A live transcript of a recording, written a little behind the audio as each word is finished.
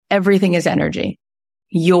Everything is energy.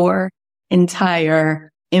 Your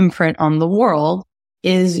entire imprint on the world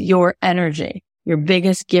is your energy. Your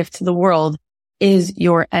biggest gift to the world is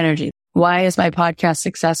your energy. Why is my podcast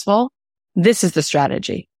successful? This is the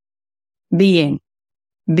strategy. Being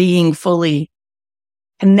fully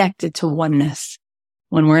connected to oneness.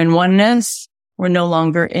 When we're in oneness, we're no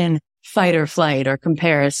longer in fight or flight or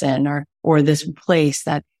comparison or this place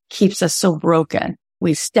that keeps us so broken.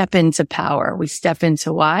 We step into power. We step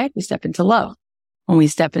into why? We step into love. When we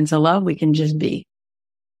step into love, we can just be.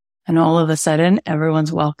 And all of a sudden,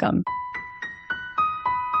 everyone's welcome.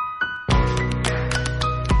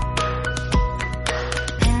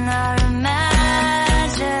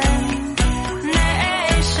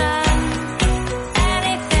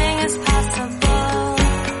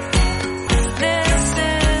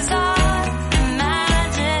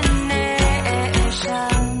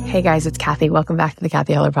 Hey guys, it's Kathy. Welcome back to the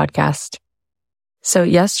Kathy Heller podcast. So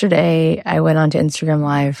yesterday I went onto Instagram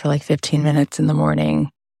Live for like 15 minutes in the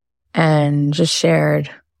morning and just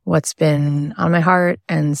shared what's been on my heart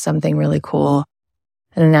and something really cool,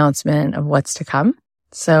 an announcement of what's to come.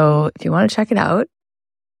 So if you want to check it out,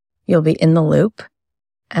 you'll be in the loop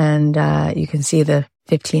and you can see the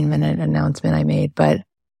 15-minute announcement I made. But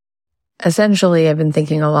essentially, I've been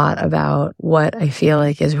thinking a lot about what I feel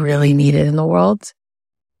like is really needed in the world.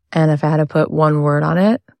 And if I had to put one word on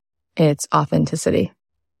it, it's authenticity.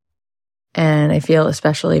 And I feel,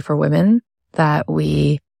 especially for women, that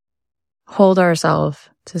we hold ourselves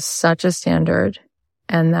to such a standard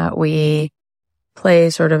and that we play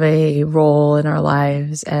sort of a role in our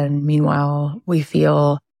lives. And meanwhile, we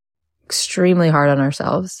feel extremely hard on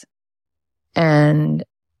ourselves. And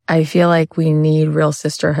I feel like we need real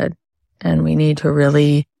sisterhood and we need to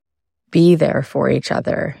really be there for each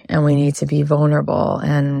other and we need to be vulnerable.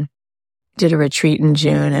 And did a retreat in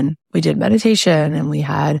June and we did meditation and we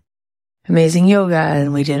had amazing yoga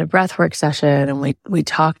and we did a breathwork session and we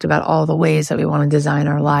talked about all the ways that we want to design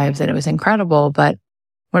our lives and it was incredible. But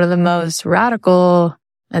one of the most radical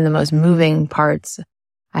and the most moving parts,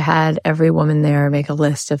 I had every woman there make a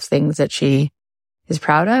list of things that she is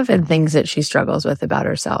proud of and things that she struggles with about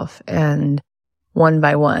herself. And one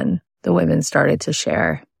by one, the women started to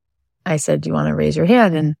share. I said, do you want to raise your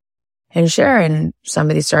hand and share? And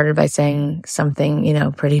somebody started by saying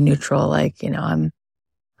something, pretty neutral, like, I'm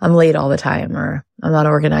late all the time or I'm not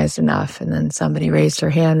organized enough. And then somebody raised her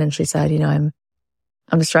hand and she said,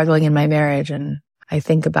 I'm struggling in my marriage and I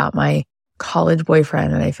think about my college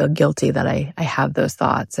boyfriend and I feel guilty that I have those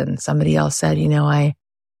thoughts. And somebody else said, I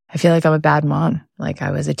feel like I'm a bad mom. Like I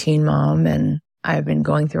was a teen mom and I've been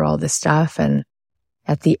going through all this stuff. And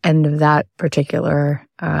at the end of that particular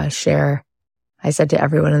share, I said to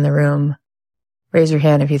everyone in the room, raise your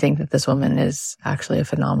hand if you think that this woman is actually a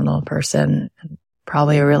phenomenal person,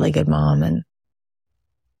 probably a really good mom. And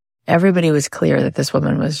everybody was clear that this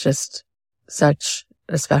woman was just such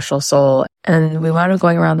a special soul. And we wound up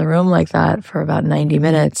going around the room like that for about 90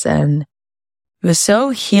 minutes. And it was so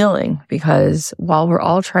healing because while we're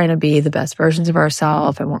all trying to be the best versions of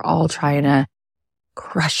ourselves and we're all trying to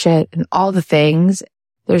crush it and all the things,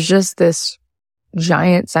 there's just this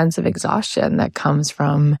giant sense of exhaustion that comes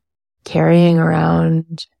from carrying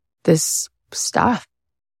around this stuff.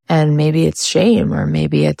 And maybe it's shame or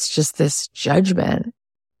maybe it's just this judgment.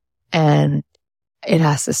 And it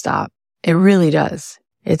has to stop. It really does.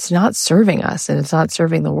 It's not serving us and it's not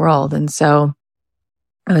serving the world. And so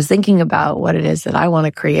I was thinking about what it is that I want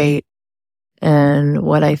to create and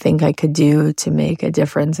what I think I could do to make a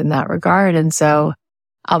difference in that regard. And so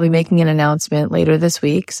I'll be making an announcement later this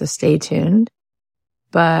week, so stay tuned.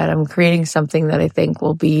 But I'm creating something that I think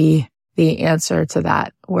will be the answer to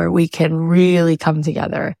that, where we can really come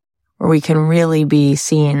together, where we can really be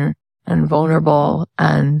seen and vulnerable.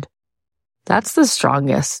 And that's the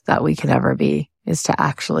strongest that we can ever be, is to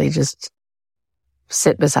actually just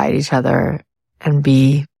sit beside each other and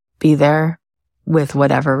be there with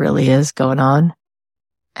whatever really is going on.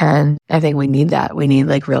 And I think we need that. We need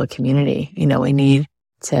like real community. We need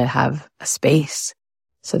to have a space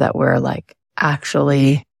so that we're like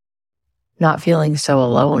actually not feeling so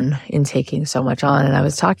alone in taking so much on. And I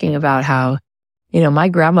was talking about how, my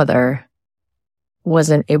grandmother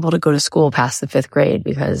wasn't able to go to school past the 5th grade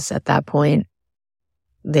because at that point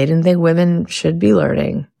they didn't think women should be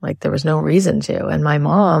learning. Like there was no reason to. And my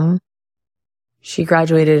mom, she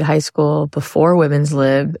graduated high school before women's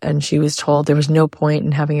lib and she was told there was no point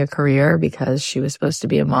in having a career because she was supposed to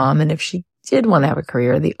be a mom. And if she did want to have a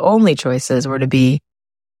career, the only choices were to be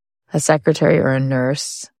a secretary or a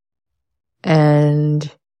nurse. And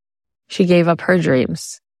she gave up her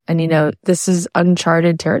dreams. And this is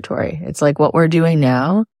uncharted territory. It's like what we're doing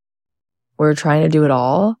now we're trying to do it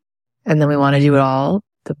all. And then we want to do it all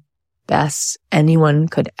the best anyone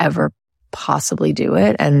could ever possibly do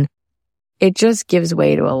it. And it just gives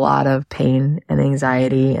way to a lot of pain and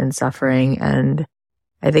anxiety and suffering. And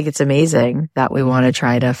I think it's amazing that we want to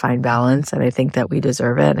try to find balance. And I think that we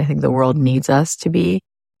deserve it. I think the world needs us to be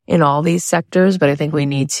in all these sectors, but I think we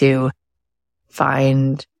need to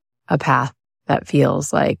find a path that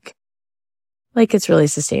feels like it's really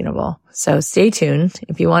sustainable. So stay tuned.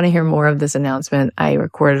 If you want to hear more of this announcement, I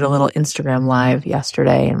recorded a little Instagram live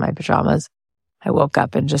yesterday in my pajamas. I woke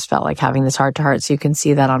up and just felt like having this heart to heart. So you can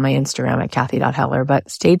see that on my Instagram at Kathy.Heller, but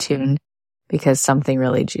stay tuned because something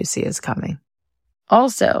really juicy is coming.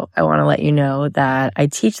 Also, I want to let you know that I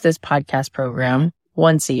teach this podcast program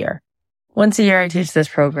once a year. Once a year, I teach this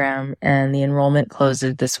program and the enrollment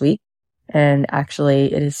closes this week. And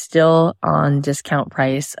actually, it is still on discount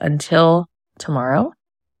price until tomorrow.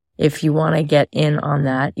 If you want to get in on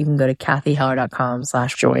that, you can go to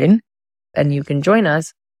kathyheller.com/join and you can join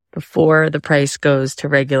us before the price goes to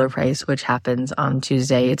regular price, which happens on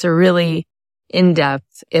Tuesday. It's a really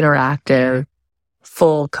in-depth, interactive,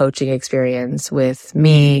 full coaching experience with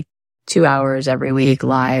me, 2 hours every week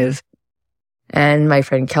live. And my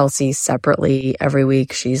friend Kelsey separately every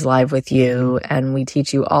week. She's live with you. And we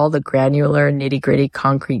teach you all the granular, nitty-gritty,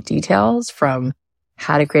 concrete details from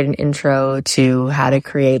how to create an intro to how to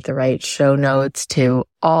create the right show notes to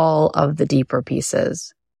all of the deeper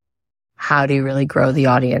pieces. How do you really grow the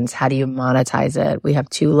audience? How do you monetize it? We have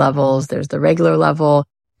 2 levels. There's the regular level.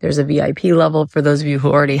 There's a VIP level for those of you who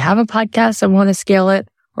already have a podcast and want to scale it,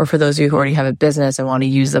 or for those of you who already have a business and want to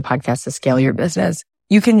use the podcast to scale your business.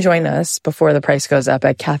 You can join us before the price goes up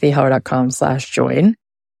at kathyheller.com/join.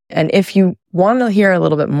 And if you want to hear a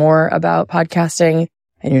little bit more about podcasting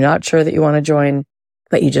and you're not sure that you want to join,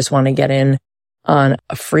 but you just want to get in on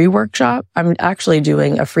a free workshop, I'm actually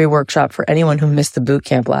doing a free workshop for anyone who missed the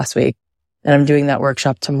bootcamp last week. And I'm doing that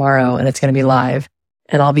workshop tomorrow and it's going to be live.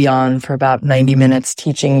 And I'll be on for about 90 minutes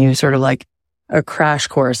teaching you sort of like a crash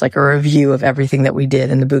course, like a review of everything that we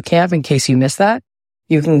did in the bootcamp in case you missed that.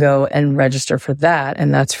 You can go and register for that,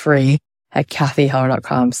 and that's free at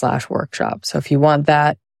kathyheller.com/workshop. So if you want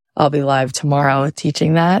that, I'll be live tomorrow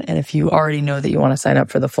teaching that. And if you already know that you want to sign up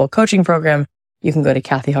for the full coaching program, you can go to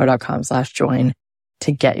kathyheller.com/join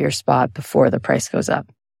to get your spot before the price goes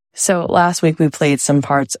up. So last week we played some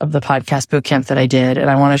parts of the podcast bootcamp that I did, and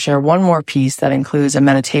I want to share one more piece that includes a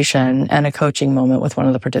meditation and a coaching moment with one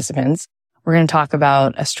of the participants. We're going to talk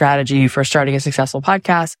about a strategy for starting a successful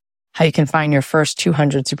podcast, how you can find your first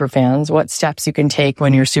 200 superfans, what steps you can take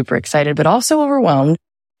when you're super excited, but also overwhelmed.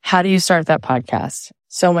 How do you start that podcast?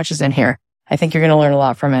 So much is in here. I think you're going to learn a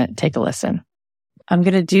lot from it. Take a listen. I'm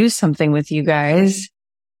going to do something with you guys,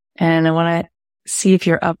 and I want to see if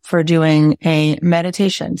you're up for doing a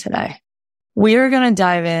meditation today. We are going to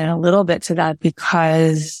dive in a little bit to that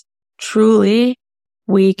because truly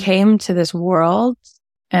we came to this world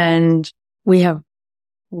and we have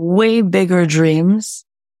way bigger dreams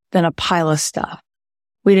than a pile of stuff.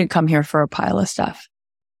 We didn't come here for a pile of stuff.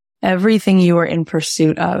 Everything you are in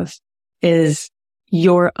pursuit of is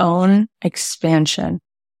your own expansion.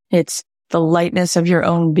 It's the lightness of your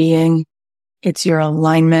own being. It's your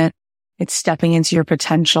alignment. It's stepping into your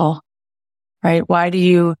potential, right? Why do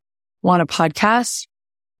you want a podcast?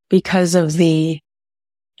 Because of the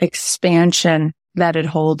expansion that it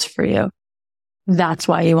holds for you. That's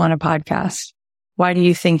why you want a podcast. Why do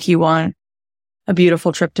you think you want a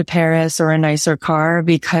beautiful trip to Paris or a nicer car?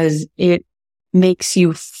 Because it makes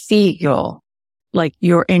you feel like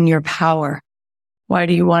you're in your power. Why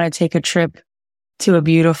do you want to take a trip to a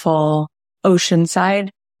beautiful oceanside?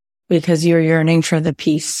 Because you're yearning for the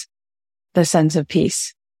peace, the sense of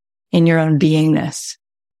peace in your own beingness.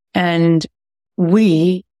 And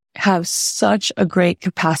we have such a great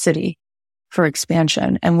capacity for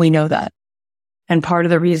expansion, and we know that. And part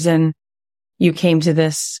of the reason you came to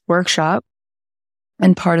this workshop,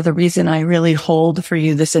 and part of the reason I really hold for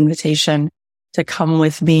you this invitation to come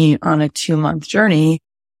with me on a 2-month journey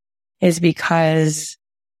is because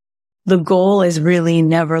the goal is really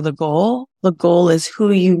never the goal. The goal is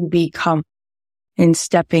who you become in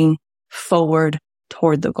stepping forward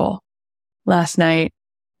toward the goal. Last night,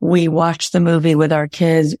 we watched the movie with our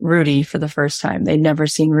kids, Rudy, for the first time. They'd never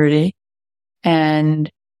seen Rudy.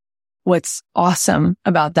 And what's awesome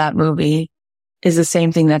about that movie is the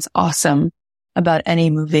same thing that's awesome about any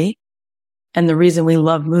movie. And the reason we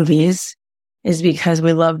love movies is because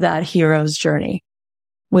we love that hero's journey.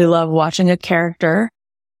 We love watching a character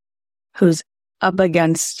who's up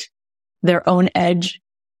against their own edge,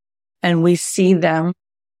 and we see them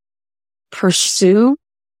pursue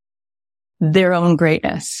their own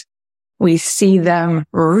greatness. We see them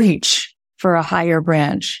reach for a higher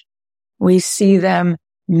branch. We see them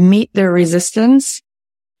meet their resistance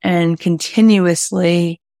and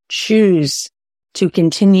continuously choose to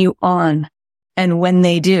continue on. And when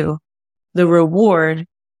they do, the reward,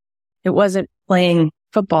 it wasn't playing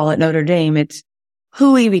football at Notre Dame. It's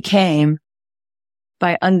who he became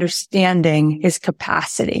by understanding his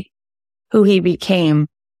capacity, who he became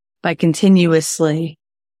by continuously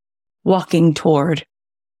walking toward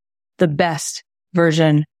the best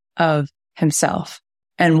version of himself.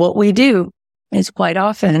 And what we do is quite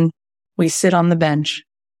often we sit on the bench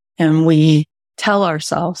and we tell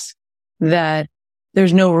ourselves that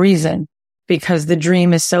there's no reason because the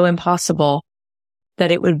dream is so impossible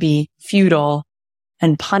that it would be futile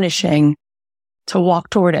and punishing to walk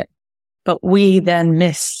toward it. But we then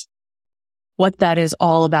miss what that is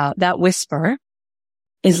all about. That whisper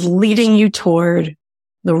is leading you toward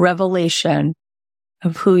the revelation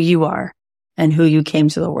of who you are and who you came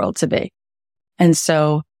to the world to be. And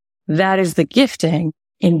so that is the gifting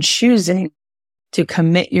in choosing to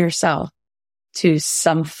commit yourself to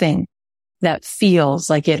something that feels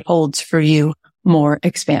like it holds for you more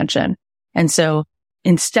expansion. And so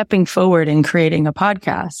in stepping forward and creating a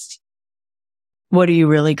podcast, what are you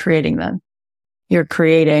really creating then? You're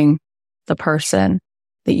creating the person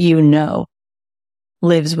that you know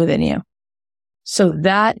lives within you. So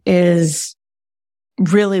that is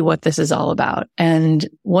really what this is all about. And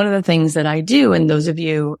one of the things that I do, and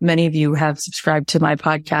many of you have subscribed to my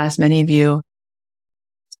podcast, many of you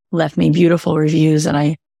left me beautiful reviews, and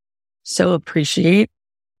I so appreciate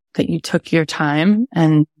that you took your time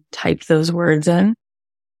and typed those words in.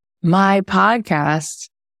 My podcast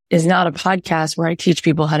is not a podcast where I teach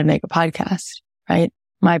people how to make a podcast, right?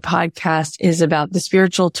 My podcast is about the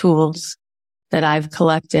spiritual tools that I've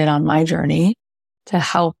collected on my journey to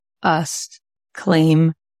help us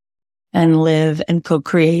claim and live and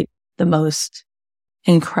co-create the most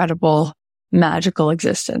incredible, magical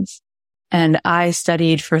existence. And I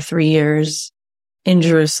studied for 3 years in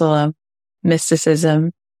Jerusalem,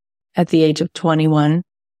 mysticism at the age of 21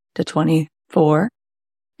 to 24.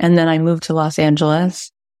 And then I moved to Los Angeles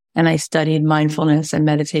and I studied mindfulness and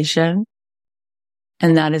meditation.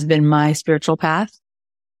 And that has been my spiritual path.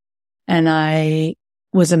 And I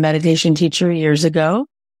was a meditation teacher years ago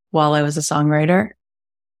while I was a songwriter.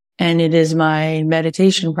 And it is my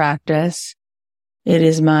meditation practice. It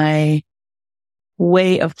is my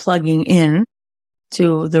way of plugging in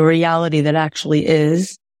to the reality that actually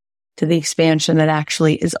is, to the expansion that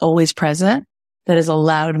actually is always present, that has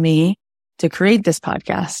allowed me to create this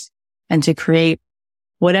podcast and to create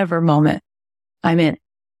whatever moment I'm in.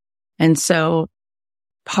 And so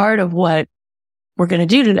part of what we're going to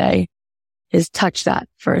do today is touch that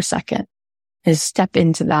for a second, is step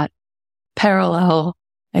into that parallel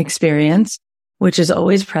experience, which is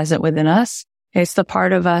always present within us. It's the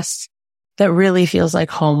part of us that really feels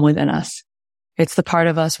like home within us. It's the part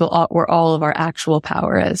of us where all of our actual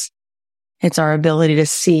power is. It's our ability to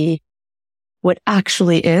see what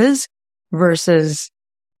actually is versus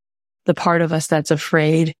the part of us that's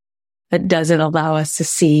afraid, that doesn't allow us to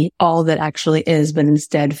see all that actually is, but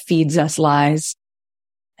instead feeds us lies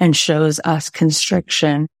and shows us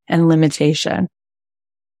constriction and limitation.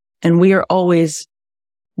 And we are always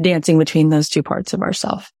dancing between those two parts of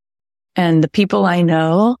ourselves. And the people I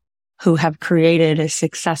know who have created a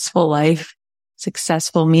successful life,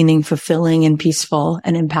 successful meaning fulfilling and peaceful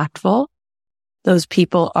and impactful, those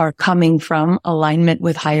people are coming from alignment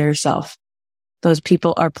with higher self. Those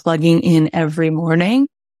people are plugging in every morning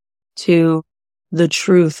to the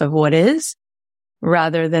truth of what is,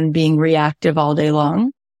 rather than being reactive all day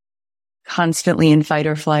long, constantly in fight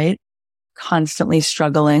or flight, constantly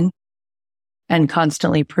struggling, and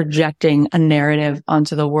constantly projecting a narrative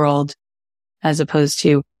onto the world, as opposed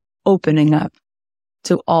to opening up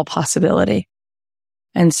to all possibility.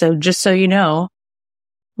 And so just so you know,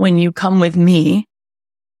 when you come with me,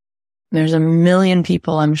 there's a million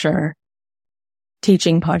people, I'm sure,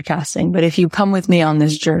 teaching podcasting. But if you come with me on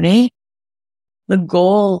this journey, the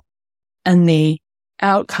goal and the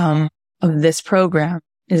outcome of this program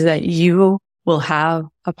is that you will have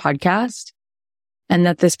a podcast, and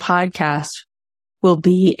that this podcast will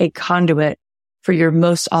be a conduit for your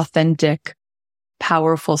most authentic,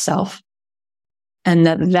 powerful self. And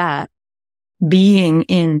that being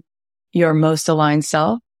in your most aligned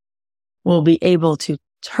self will be able to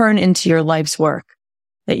turn into your life's work,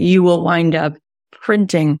 that you will wind up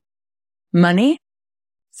printing money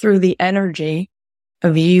through the energy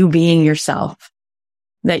of you being yourself,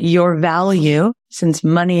 that your value, since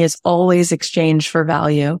money is always exchanged for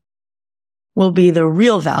value, will be the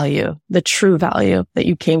real value, the true value that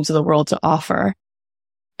you came to the world to offer,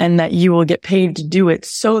 and that you will get paid to do it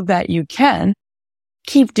so that you can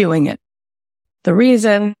keep doing it. The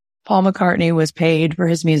reason Paul McCartney was paid for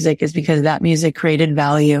his music is because that music created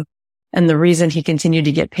value. And the reason he continued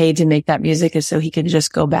to get paid to make that music is so he could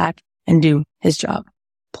just go back and do his job,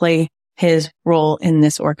 play his role in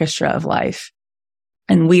this orchestra of life.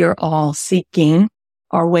 And we are all seeking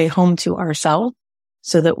our way home to ourselves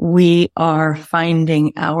so that we are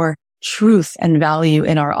finding our truth and value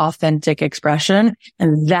in our authentic expression.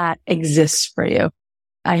 And that exists for you.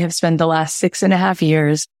 I have spent the last 6.5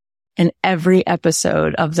 years, and every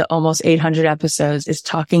episode of the almost 800 episodes is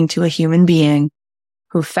talking to a human being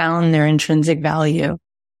who found their intrinsic value,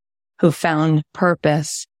 who found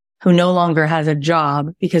purpose, who no longer has a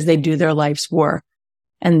job because they do their life's work,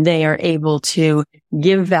 and they are able to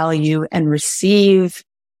give value and receive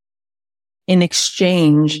in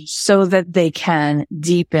exchange so that they can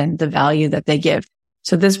deepen the value that they give.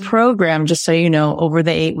 So this program, just so you know, over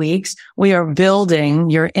the 8 weeks, we are building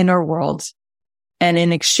your inner world. And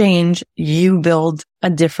in exchange, you build a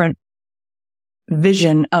different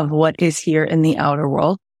vision of what is here in the outer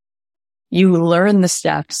world. You learn the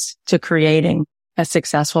steps to creating a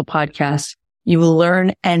successful podcast. You will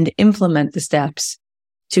learn and implement the steps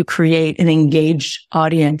to create an engaged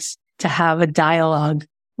audience, to have a dialogue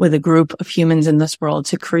with a group of humans in this world,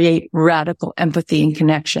 to create radical empathy and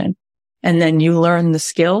connection. And then you learn the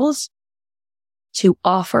skills to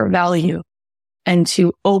offer value and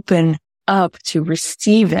to open up to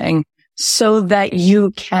receiving so that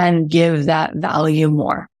you can give that value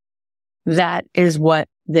more. That is what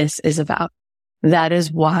this is about. That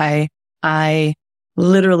is why I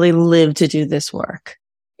literally live to do this work.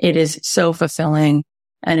 It is so fulfilling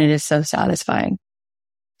and it is so satisfying.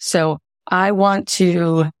 So I want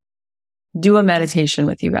to do a meditation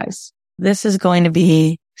with you guys. This is going to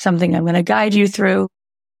be something I'm going to guide you through,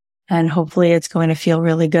 and hopefully it's going to feel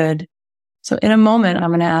really good. So in a moment, I'm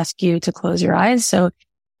going to ask you to close your eyes. So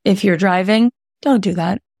if you're driving, don't do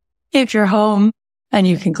that. If you're home and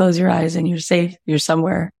you can close your eyes and you're safe, you're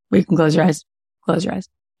somewhere where you can close your eyes, close your eyes.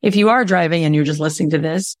 If you are driving and you're just listening to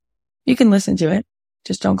this, you can listen to it.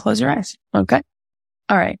 Just don't close your eyes. Okay.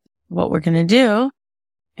 All right. What we're going to do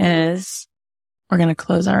is we're going to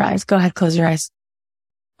close our eyes. Go ahead, close your eyes.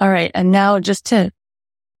 All right. And now just to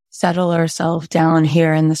settle ourselves down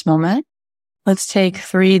here in this moment, let's take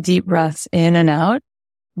 3 deep breaths in and out,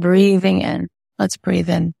 breathing in. Let's breathe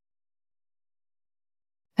in.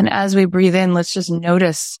 And as we breathe in, let's just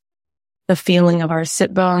notice the feeling of our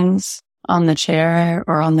sit bones on the chair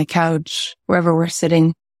or on the couch, wherever we're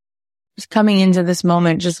sitting. Just coming into this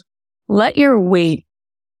moment, just let your weight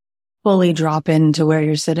fully drop into where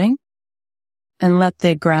you're sitting, and let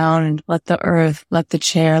the ground, let the earth, let the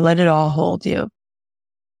chair, let it all hold you.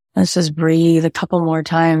 Let's just breathe a couple more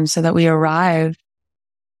times so that we arrive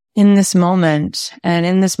in this moment. And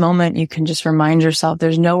in this moment, you can just remind yourself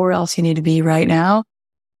there's nowhere else you need to be right now.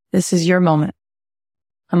 This is your moment,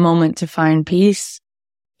 a moment to find peace.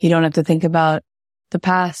 You don't have to think about the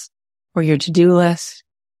past or your to-do list.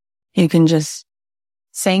 You can just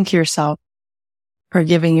thank yourself for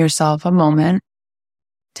giving yourself a moment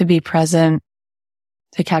to be present,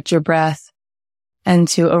 to catch your breath, and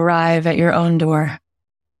to arrive at your own door.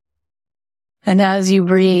 And as you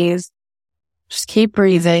breathe, just keep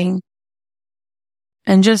breathing,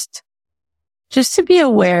 and just to be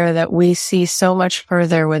aware that we see so much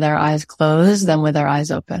further with our eyes closed than with our eyes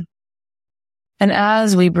open. And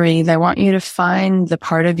as we breathe, I want you to find the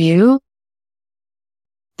part of you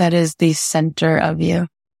that is the center of you.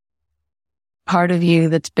 Part of you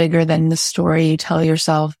that's bigger than the story you tell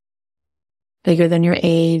yourself, bigger than your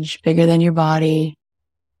age, bigger than your body.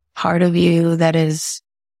 Part of you that is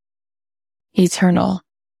eternal.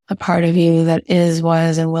 A part of you that is,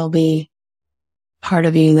 was, and will be. Part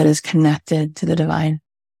of you that is connected to the divine.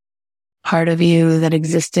 Part of you that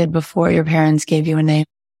existed before your parents gave you a name.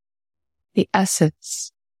 The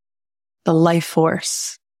essence, the life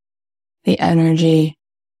force, the energy,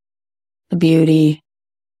 the beauty.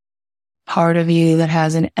 Part of you that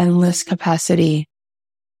has an endless capacity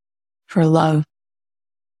for love.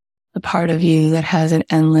 The part of you that has an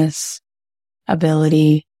endless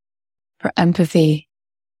ability for empathy,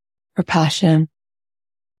 for passion.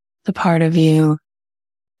 The part of you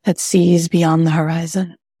that sees beyond the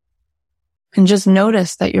horizon. And just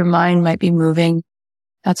notice that your mind might be moving.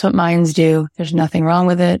 That's what minds do. There's nothing wrong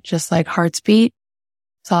with it. Just like hearts beat,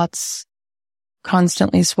 thoughts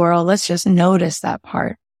constantly swirl. Let's just notice that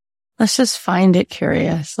part. Let's just find it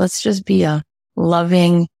curious. Let's just be a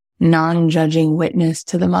loving, non-judging witness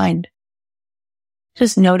to the mind.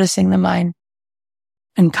 Just noticing the mind.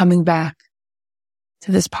 and coming back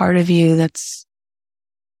to this part of you that's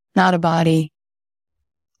not a body,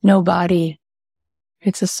 no body.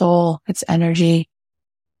 It's a soul, it's energy,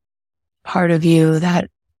 part of you that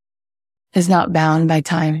is not bound by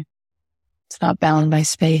time. It's not bound by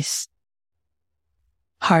space.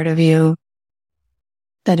 Part of you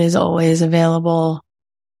that is always available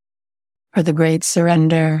for the great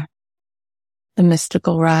surrender, the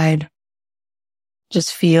mystical ride.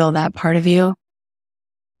 Just feel that part of you.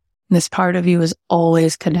 This part of you is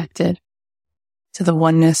always connected to the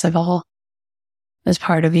oneness of all. This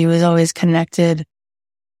part of you is always connected to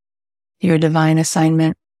your divine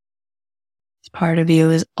assignment. This part of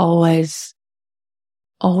you is always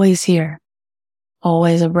here,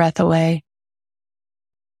 always a breath away.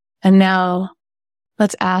 And now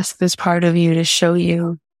let's ask this part of you to show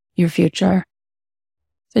you your future,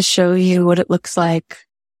 to show you what it looks like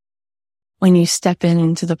when you step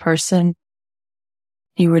into the person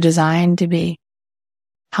you were designed to be.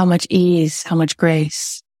 How much ease, how much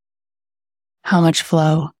grace, how much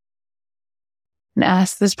flow. And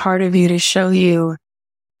ask this part of you to show you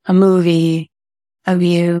a movie of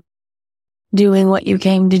you doing what you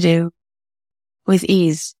came to do with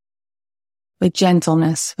ease, with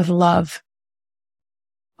gentleness, with love,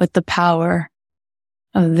 with the power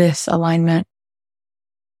of this alignment.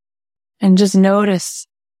 And just notice,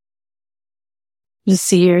 just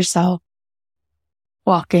see yourself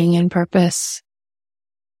walking in purpose,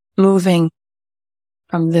 moving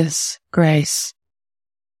from this grace.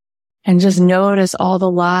 And just notice all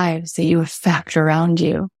the lives that you affect around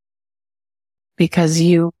you, because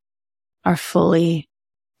you are fully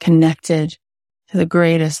connected to the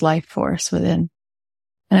greatest life force within.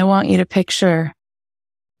 And I want you to picture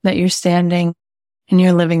that you're standing in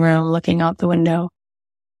your living room looking out the window,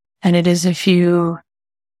 and it is a few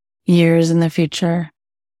years in the future,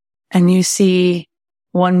 and you see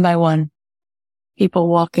one by one people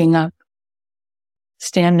walking up,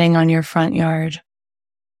 standing on your front yard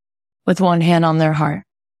with one hand on their heart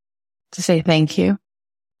to say thank you,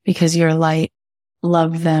 because your light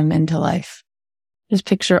loved them into life. Just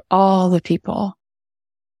picture all the people.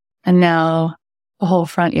 And now the whole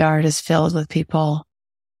front yard is filled with people.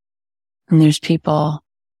 And there's people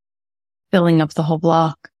filling up the whole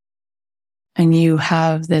block. And you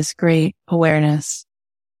have this great awareness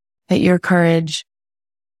that your courage,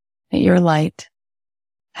 that your light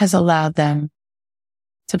has allowed them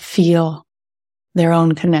to feel their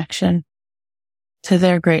own connection to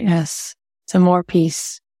their greatness, to more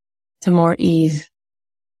peace, to more ease.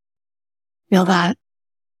 Feel that.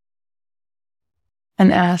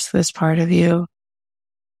 And ask this part of you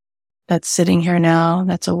that's sitting here now,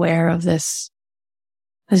 that's aware of this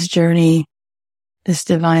journey, this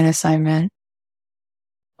divine assignment.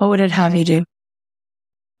 What would it have you do?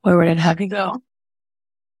 Where would it have you go?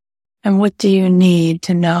 And what do you need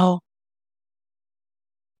to know?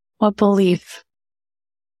 What belief?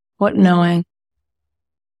 What knowing?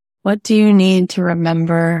 What do you need to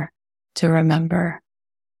remember to remember?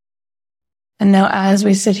 And now as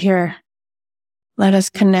we sit here, let us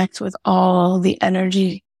connect with all the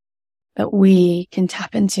energy that we can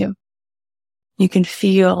tap into. You can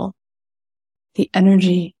feel the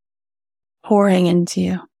energy pouring into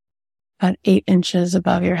you about 8 inches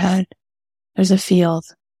above your head. There's a field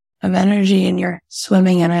of energy and you're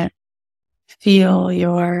swimming in it. Feel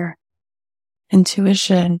your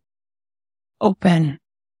intuition open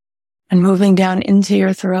and moving down into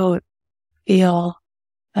your throat. Feel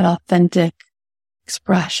that authentic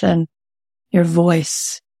expression, your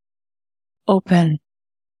voice open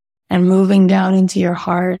and moving down into your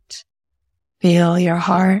heart. Feel your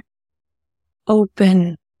heart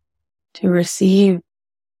open to receive,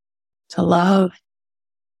 to love,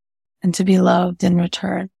 and to be loved in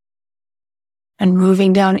return. And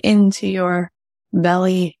moving down into your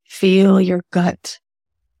belly, feel your gut,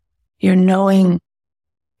 your knowing,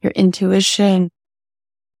 your intuition,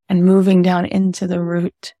 and moving down into the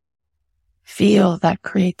root. Feel that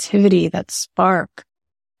creativity, that spark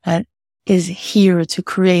that is here to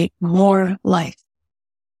create more life.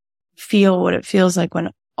 Feel what it feels like when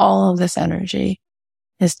all of this energy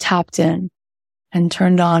is tapped in and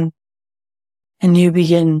turned on, and you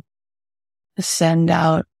begin to send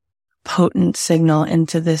out potent signal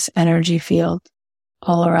into this energy field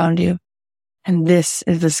all around you. And this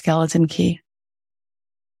is the skeleton key.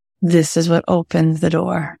 This is what opens the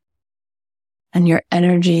door. And your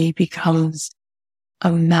energy becomes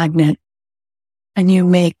a magnet. And you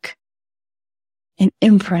make an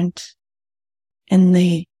imprint in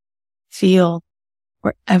the field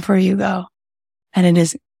wherever you go. And it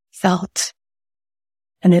is felt.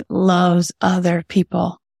 And it loves other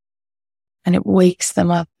people. and it wakes them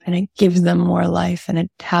up and it gives them more life and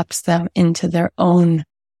it taps them into their own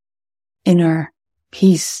inner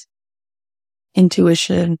peace,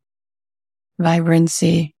 intuition,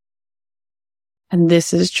 vibrancy. And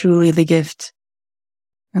this is truly the gift.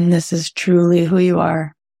 And this is truly who you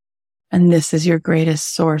are. And this is your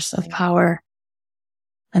greatest source of power.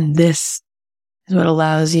 And this is what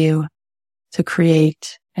allows you to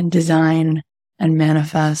create and design and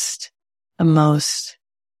manifest the most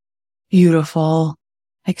beautiful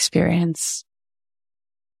experience.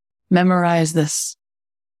 Memorize this.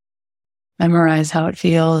 Memorize how it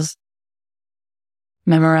feels.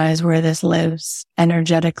 Memorize where this lives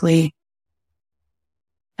energetically.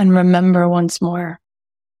 And remember once more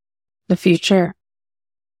the future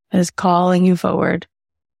is calling you forward.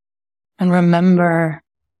 And remember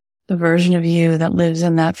the version of you that lives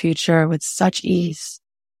in that future with such ease,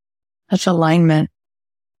 such alignment,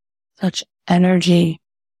 such energy.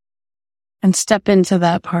 And step into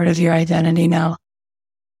that part of your identity now.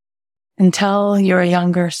 And tell your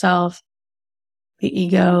younger self, the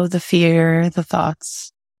ego, the fear, the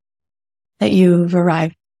thoughts, that you've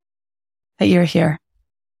arrived, that you're here,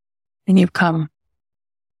 and you've come.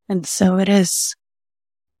 And so it is.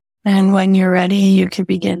 And when you're ready, you can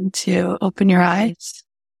begin to open your eyes.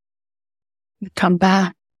 You come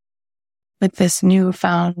back with this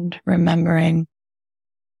newfound remembering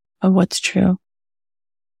of what's true.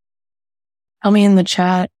 Tell me in the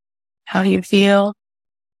chat how you feel.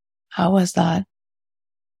 How was that?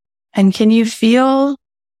 And can you feel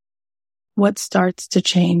what starts to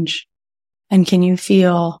change? And can you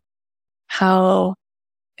feel how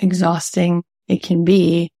exhausting it can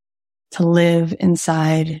be to live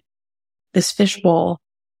inside this fishbowl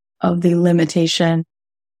of the limitation,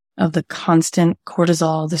 of the constant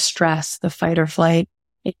cortisol, the stress, the fight or flight?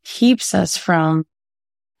 It keeps us from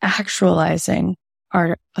actualizing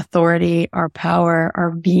our authority, our power,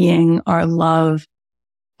 our being, our love,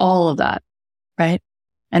 all of that, right?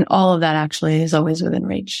 And all of that actually is always within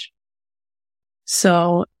reach.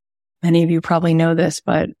 So many of you probably know this,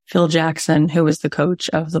 but Phil Jackson, who was the coach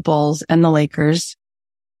of the Bulls and the Lakers,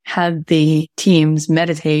 had the teams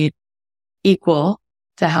meditate equal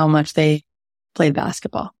to how much they played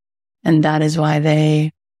basketball. And that is why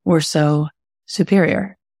they were so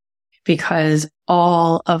superior, because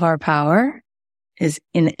all of our power is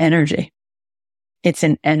in energy. It's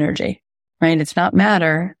in energy, right? It's not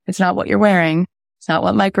matter. It's not what you're wearing. It's not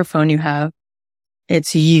what microphone you have.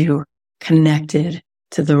 It's you connected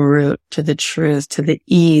to the root, to the truth, to the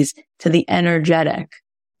ease, to the energetic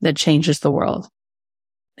that changes the world.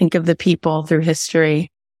 Think of the people through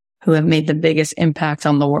history who have made the biggest impact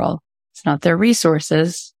on the world. It's not their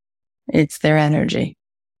resources. It's their energy.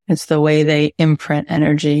 It's the way they imprint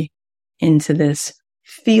energy into this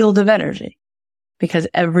field of energy, because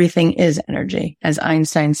everything is energy. As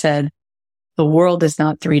Einstein said, the world is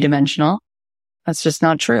not three-dimensional. That's just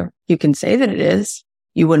not true. You can say that it is.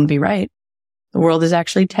 You wouldn't be right. The world is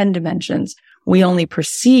actually 10 dimensions. We only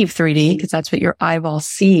perceive 3D because that's what your eyeball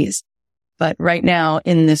sees. But right now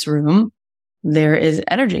in this room, there is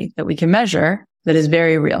energy that we can measure that is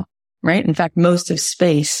very real, right? In fact, most of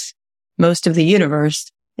space, most of the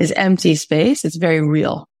universe is empty space. It's very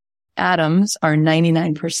real. Atoms are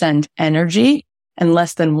 99% energy and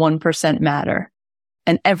less than 1% matter.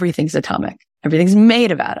 And everything's atomic. Everything's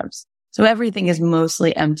made of atoms. So everything is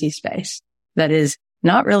mostly empty space that is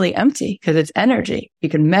not really empty because it's energy. You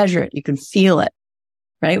can measure it. You can feel it,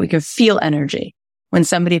 right? We can feel energy. When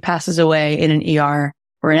somebody passes away in an ER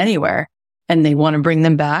or in anywhere and they want to bring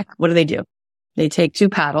them back, what do? They take two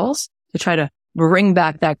paddles to try to bring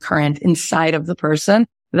back that current inside of the person.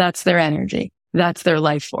 That's their energy. That's their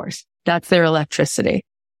life force. That's their electricity.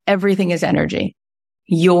 Everything is energy.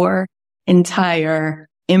 Your entire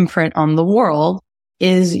imprint on the world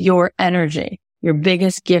is your energy. Your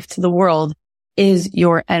biggest gift to the world is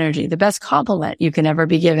your energy. The best compliment you can ever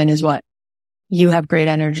be given is what? You have great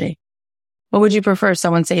energy. What would you prefer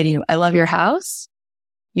someone say to you? I love your house.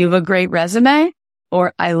 You have a great resume.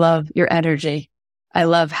 Or I love your energy. I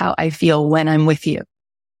love how I feel when I'm with you.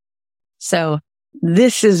 So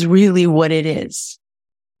this is really what it is.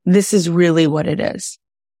 This is really what it is.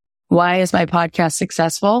 Why is my podcast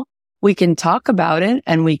successful? We can talk about it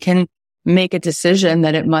and we can make a decision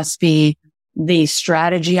that it must be the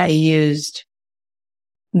strategy I used.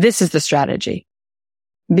 This is the strategy.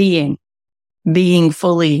 Being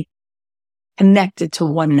fully connected to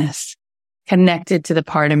oneness, connected to the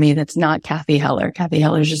part of me that's not Kathy Heller. Kathy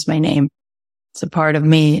Heller is just my name. It's a part of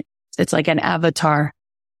me. It's like an avatar.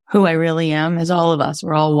 Who I really am is all of us.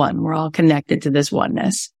 We're all one. We're all connected to this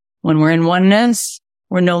oneness. When we're in oneness,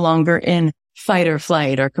 we're no longer in fight or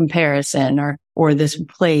flight or comparison or this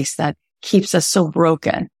place that keeps us so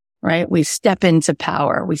broken, right? We step into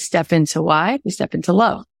power. We step into why? We step into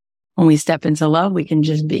love. When we step into love, we can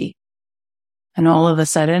just be. And all of a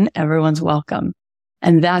sudden, everyone's welcome.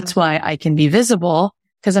 And that's why I can be visible,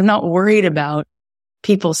 because I'm not worried about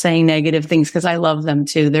people saying negative things, because I love them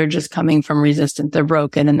too. They're just coming from resistance. They're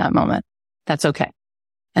broken in that moment. That's okay.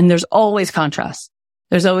 And there's always contrast.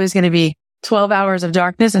 There's always going to be 12 hours of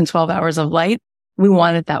darkness and 12 hours of light. We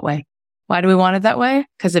want it that way. Why do we want it that way?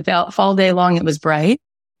 Because if all day long it was bright,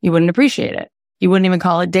 you wouldn't appreciate it. You wouldn't even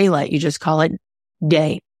call it daylight. You just call it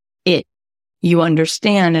day. You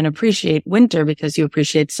understand and appreciate winter because you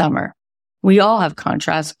appreciate summer. We all have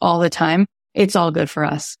contrast all the time. It's all good for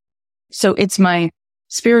us. So it's my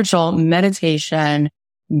spiritual meditation,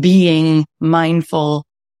 being mindful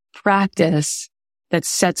practice that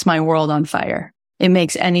sets my world on fire. It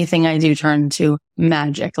makes anything I do turn to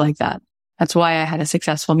magic like that. That's why I had a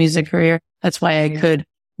successful music career. That's why I could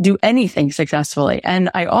do anything successfully.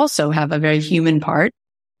 And I also have a very human part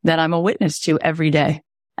that I'm a witness to every day.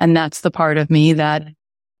 And that's the part of me that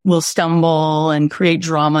will stumble and create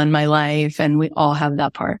drama in my life. And we all have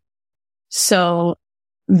that part. So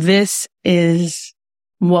this is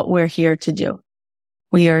what we're here to do.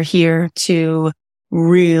 We are here to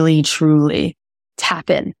really, truly tap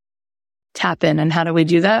in. And how do we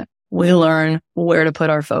do that? We learn where to put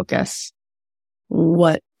our focus,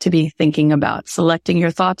 what to be thinking about, selecting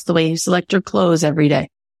your thoughts the way you select your clothes every day,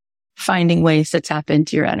 finding ways to tap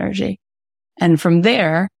into your energy. And from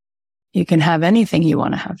there, you can have anything you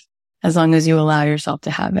want to have as long as you allow yourself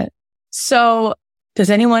to have it. So does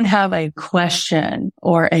anyone have a question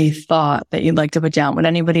or a thought that you'd like to put down? Would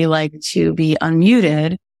anybody like to be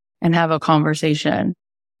unmuted and have a conversation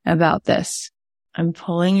about this? I'm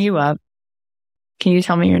pulling you up. Can you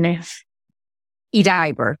tell me your name? Ida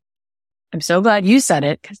Iber. I'm so glad you said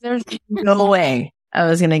it, because there's no way I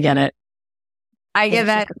was going to get it. I get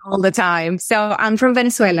that all the time. So I'm from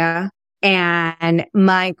Venezuela, and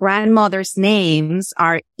my grandmother's names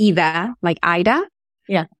are Ida, like Ida.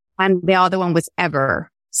 Yeah. And the other one was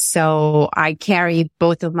Ever. So I carry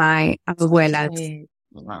both of my abuela's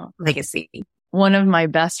legacy. One of my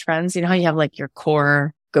best friends, you know how you have like your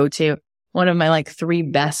core go-to? One of my like three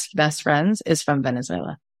best friends is from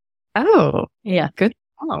Venezuela. Oh, yeah. Good.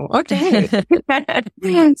 Oh, okay.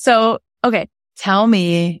 So, okay. Tell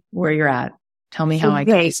me where you're at. Tell me how I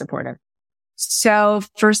can be supportive. So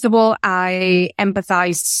first of all, I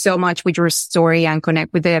empathize so much with your story and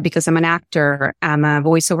connect with it because I'm an actor. I'm a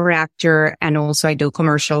voiceover actor, and also I do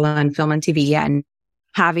commercial and film and TV, and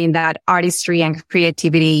having that artistry and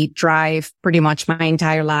creativity drive pretty much my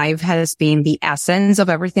entire life has been the essence of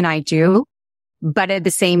everything I do. But at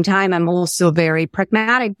the same time, I'm also very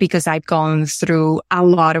pragmatic because I've gone through a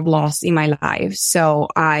lot of loss in my life. So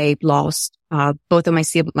I lost both of my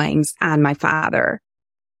siblings and my father.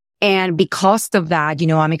 And because of that,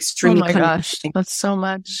 I'm extremely connected. Oh my gosh, that's so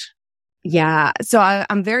much. Yeah. So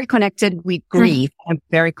I'm very connected with grief. I'm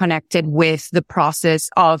very connected with the process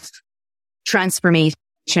of transformation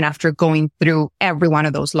after going through every one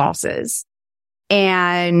of those losses.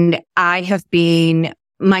 And I have been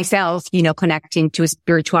myself, connecting to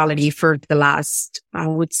spirituality for the last, I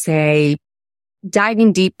would say,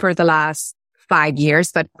 diving deep for the last 5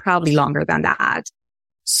 years, but probably longer than that.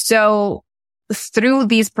 So through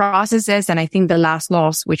these processes, and I think the last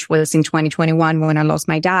loss, which was in 2021 when I lost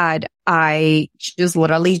my dad, I just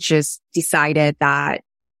literally decided that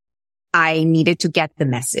I needed to get the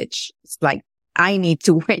message. It's like, I need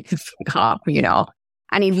to wake the fuck up,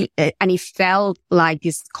 and it felt like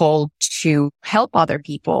this call to help other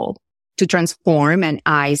people to transform. And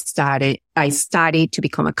I studied to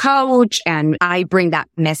become a coach, and I bring that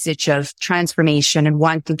message of transformation and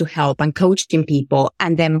wanting to help and coaching people.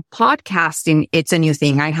 And then podcasting, it's a new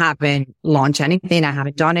thing. I haven't launched anything. I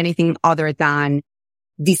haven't done anything other than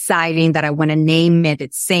deciding that I want to name it the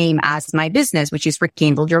same as my business, which is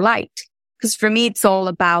Rekindle Your Light. Because for me, it's all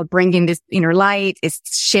about bringing this inner light. It's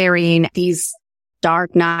sharing these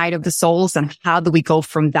dark night of the souls, and how do we go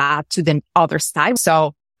from that to the other side?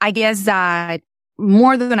 So I guess that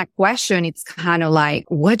more than a question, it's kind of like,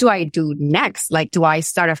 what do I do next? Like, do I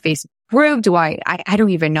start a Facebook group? I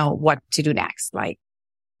don't even know what to do next. Like,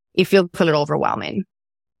 it feels a little overwhelming.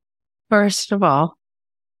 First of all,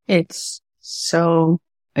 it's so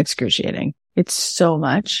excruciating. It's so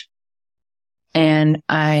much. And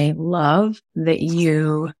I love that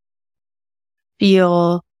you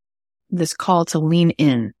feel this call to lean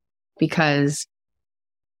in, because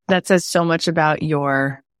that says so much about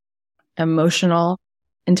your emotional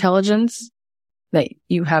intelligence, that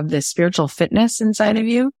you have this spiritual fitness inside of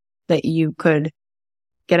you that you could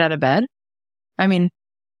get out of bed. I mean,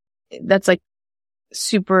 that's like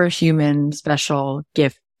superhuman special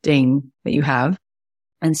gifting that you have.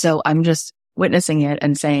 And so I'm just witnessing it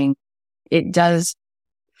and saying it does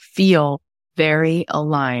feel very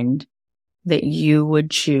aligned that you would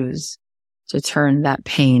choose to turn that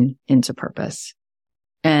pain into purpose.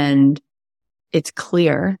 And it's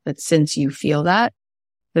clear that since you feel that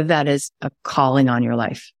is a calling on your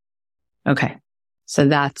life. Okay. So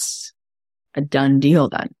that's a done deal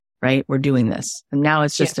then, right? We're doing this. And now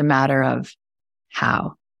it's just a matter of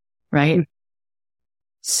how, right? Mm-hmm.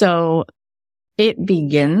 So it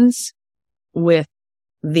begins with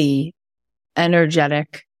the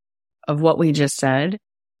energetic of what we just said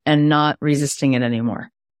and not resisting it anymore,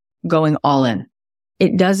 going all in.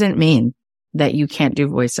 It doesn't mean that you can't do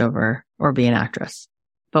voiceover or be an actress.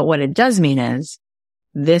 But what it does mean is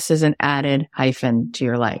this is an added hyphen to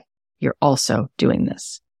your life. You're also doing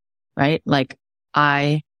this, right? Like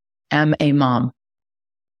I am a mom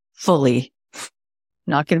fully,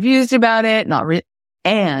 not confused about it,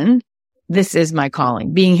 and this is my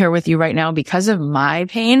calling. Being here with you right now because of my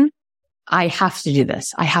pain, I have to do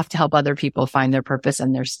this. I have to help other people find their purpose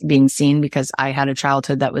and they're being seen because I had a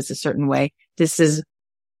childhood that was a certain way. This is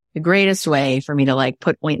the greatest way for me to like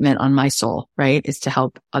put ointment on my soul, right? Is to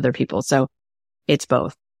help other people. So it's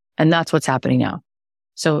both. And that's what's happening now.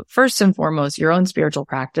 So first and foremost, your own spiritual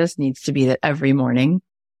practice needs to be that every morning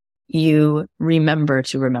you remember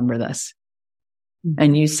to remember this. Mm-hmm.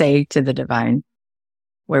 And you say to the divine,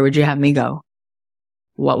 where would you have me go?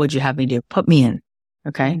 What would you have me do? Put me in.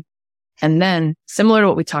 Okay. And then similar to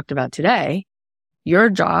what we talked about today, your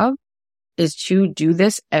job is to do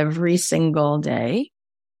this every single day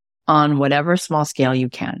on whatever small scale you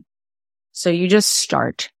can. So you just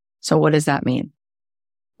start. So what does that mean?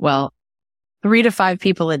 Well, 3 to 5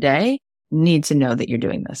 people a day need to know that you're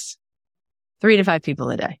doing this. 3 to 5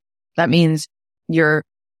 people a day. That means you're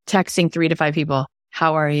texting 3 to 5 people.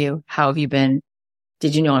 How are you? How have you been?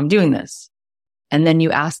 Did you know I'm doing this? And then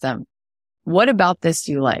you ask them, what about this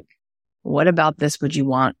do you like? What about this would you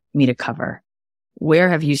want me to cover? Where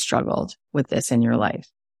have you struggled with this in your life?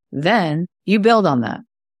 Then you build on that.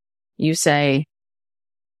 You say,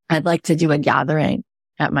 I'd like to do a gathering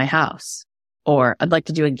at my house, or I'd like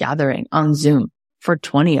to do a gathering on Zoom for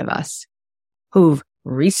 20 of us who've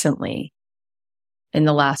recently in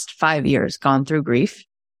the last 5 years gone through grief.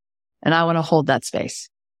 And I want to hold that space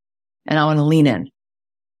and I want to lean in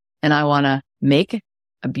and I want to make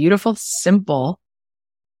a beautiful, simple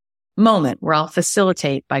moment where I'll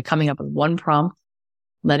facilitate by coming up with one prompt,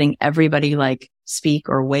 letting everybody like speak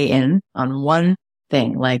or weigh in on one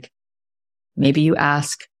thing. Like maybe you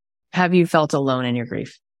ask, have you felt alone in your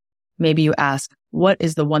grief? Maybe you ask, what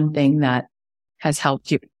is the one thing that has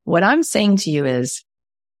helped you? What I'm saying to you is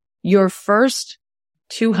your first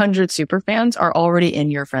 200 superfans are already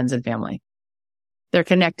in your friends and family. They're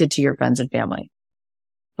connected to your friends and family.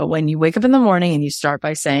 But when you wake up in the morning and you start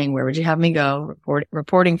by saying, where would you have me go?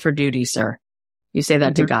 Reporting for duty, sir. You say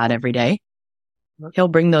that to God every day. He'll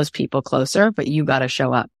bring those people closer, but you got to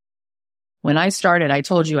show up. When I started, I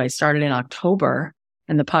told you I started in October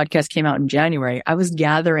and the podcast came out in January. I was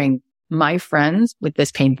gathering my friends with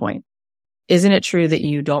this pain point. Isn't it true that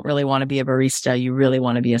you don't really want to be a barista? You really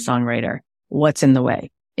want to be a songwriter. What's in the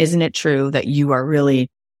way? Isn't it true that you are really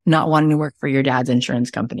not wanting to work for your dad's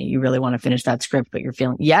insurance company? You really want to finish that script, but you're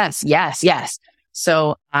feeling, yes.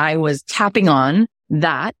 So I was tapping on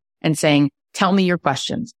that and saying, tell me your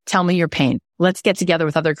questions. Tell me your pain. Let's get together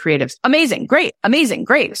with other creatives. Amazing. Great.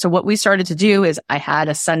 So what we started to do is I had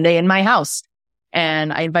a Sunday in my house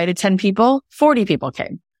and I invited 10 people, 40 people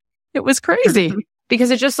came. It was crazy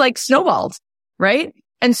because it just like snowballed, right?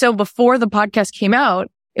 And so before the podcast came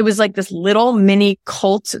out, it was like this little mini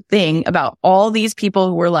cult thing about all these people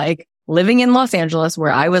who were like living in Los Angeles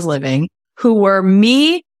where I was living, who were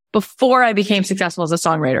me before I became successful as a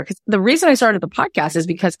songwriter. Because the reason I started the podcast is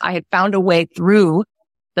because I had found a way through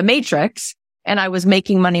the matrix and I was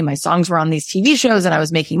making money. My songs were on these TV shows and I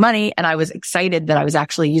was making money and I was excited that I was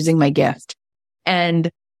actually using my gift. And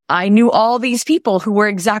I knew all these people who were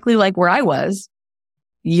exactly like where I was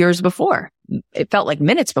years before. It felt like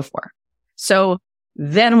minutes before. So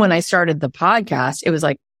then when I started the podcast, it was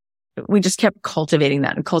like, we just kept cultivating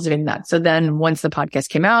that. So then once the podcast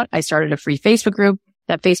came out, I started a free Facebook group.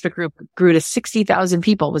 That Facebook group grew to 60,000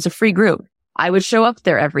 people. It was a free group. I would show up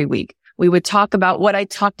there every week. We would talk about what I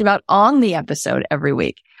talked about on the episode every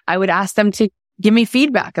week. I would ask them to give me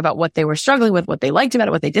feedback about what they were struggling with, what they liked about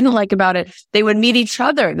it, what they didn't like about it. They would meet each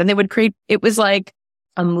other. Then they would create, it was like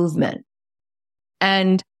a movement.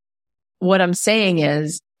 And what I'm saying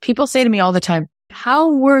is people say to me all the time,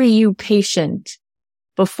 how were you patient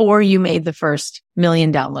before you made the first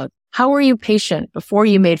 1,000,000 downloads? How were you patient before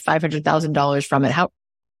you made $500,000 from it?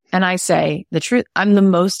 And I say the truth, I'm the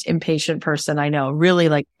most impatient person I know. Really,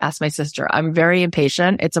 like, ask my sister. I'm very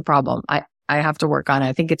impatient. It's a problem. I have to work on it.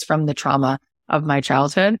 I think it's from the trauma of my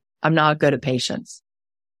childhood. I'm not good at patience.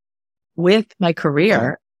 With my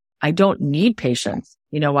career, I don't need patience.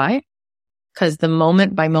 You know why? Because the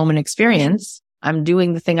moment by moment experience, I'm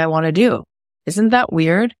doing the thing I want to do. Isn't that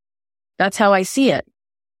weird? That's how I see it.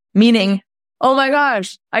 Meaning, oh my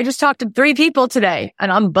gosh, I just talked to 3 people today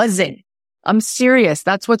and I'm buzzing. I'm serious.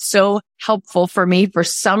 That's what's so helpful for me for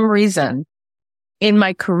some reason in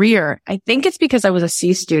my career. I think it's because I was a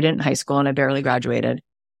C student in high school and I barely graduated.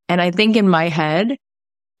 And I think in my head,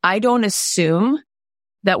 I don't assume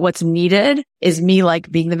that what's needed is me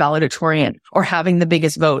like being the valedictorian or having the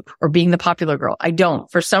biggest vote or being the popular girl. I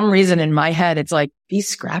don't. For some reason in my head, it's like, be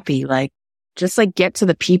scrappy, like just like get to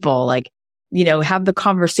the people, like, you know, have the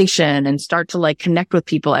conversation and start to like connect with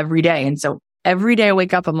people every day. And so every day I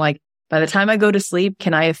wake up, I'm like, by the time I go to sleep,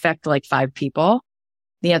 can I affect like 5 people?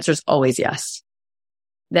 The answer is always yes.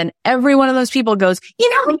 Then every one of those people goes, you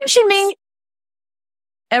know what you should meet?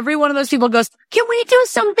 Every one of those people goes, can we do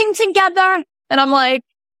something together? And I'm like,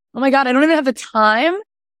 oh my God, I don't even have the time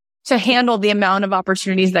to handle the amount of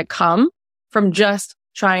opportunities that come from just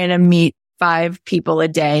trying to meet 5 people a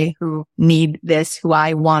day who need this, who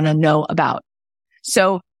I want to know about.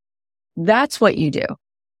 So that's what you do.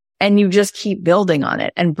 And you just keep building on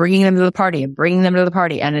it and bringing them to the party and bringing them to the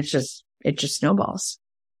party. And it just snowballs.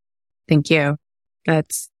 Thank you.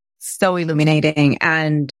 That's so illuminating.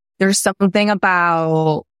 And there's something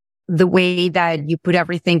about the way that you put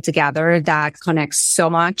everything together that connects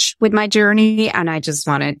so much with my journey. And I just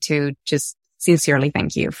wanted to just sincerely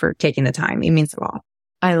thank you for taking the time. It means a lot.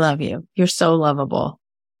 I love you. You're so lovable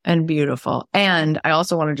and beautiful. And I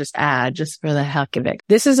also want to just add, just for the heck of it,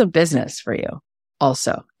 this is a business for you.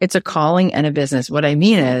 Also, it's a calling and a business. What I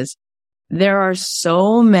mean is there are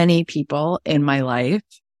so many people in my life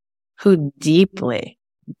who deeply,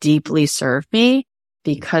 deeply serve me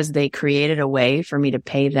because they created a way for me to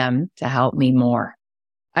pay them to help me more.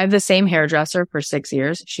 I have the same hairdresser for 6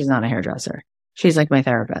 years. She's not a hairdresser. She's like my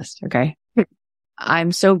therapist. Okay.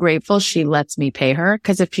 I'm so grateful she lets me pay her,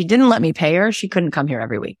 because if she didn't let me pay her, she couldn't come here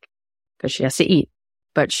every week because she has to eat.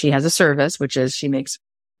 But she has a service, which is she makes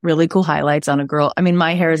really cool highlights on a girl. I mean,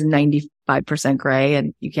 my hair is 95% gray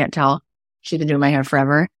and you can't tell. She's been doing my hair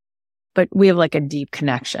forever, but we have like a deep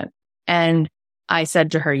connection. And I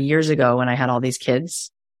said to her years ago when I had all these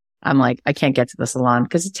kids, I'm like, I can't get to the salon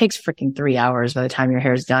because it takes freaking 3 hours by the time your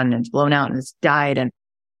hair's done and it's blown out and it's dyed. And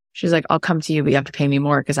she's like, I'll come to you, but you have to pay me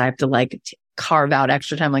more because I have to like carve out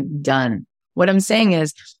extra time. Like, done. What I'm saying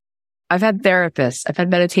is I've had therapists, I've had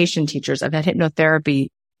meditation teachers, I've had hypnotherapy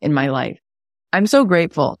in my life. I'm so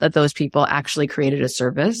grateful that those people actually created a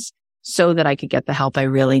service so that I could get the help I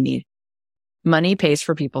really need. Money pays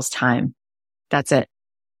for people's time. That's it.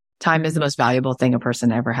 Time is the most valuable thing a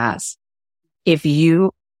person ever has. If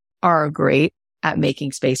you are great at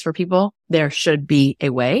making space for people, there should be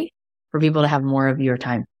a way for people to have more of your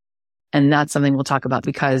time. And that's something we'll talk about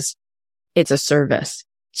because it's a service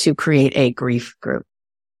to create a grief group.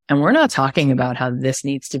 And we're not talking about how this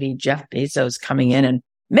needs to be Jeff Bezos coming in and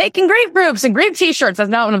making grief groups and grief t-shirts. That's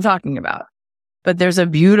not what I'm talking about. But there's a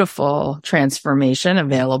beautiful transformation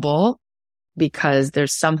available because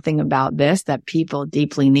there's something about this that people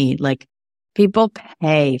deeply need. Like, people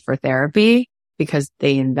pay for therapy because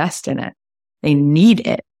they invest in it. They need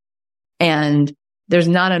it. And there's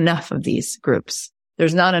not enough of these groups.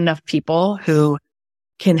 There's not enough people who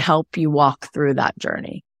can help you walk through that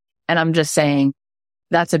journey. And I'm just saying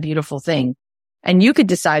that's a beautiful thing. And you could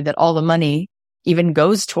decide that all the money even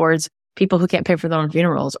goes towards people who can't pay for their own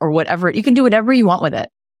funerals or whatever. You can do whatever you want with it.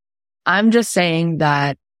 I'm just saying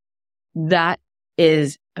that that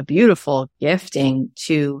is a beautiful gifting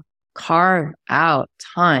to carve out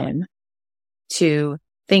time to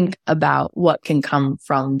think about what can come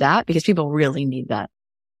from that because people really need that.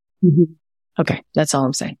 Mm-hmm. Okay. That's all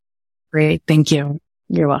I'm saying. Great. Thank you.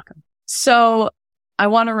 You're welcome. So I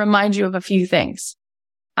want to remind you of a few things.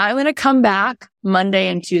 I'm going to come back Monday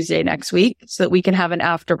and Tuesday next week so that we can have an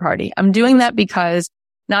after party. I'm doing that because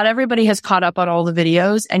not everybody has caught up on all the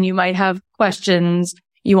videos and you might have questions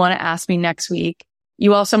you want to ask me next week.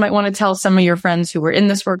 You also might want to tell some of your friends who were in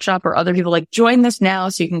this workshop or other people, like, join this now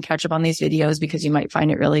so you can catch up on these videos because you might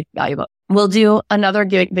find it really valuable. We'll do another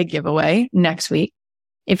big giveaway next week.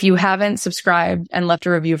 If you haven't subscribed and left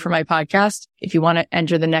a review for my podcast, if you want to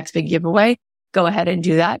enter the next big giveaway, go ahead and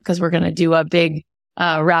do that because we're going to do a big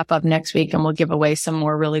wrap up next week and we'll give away some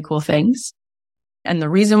more really cool things. And the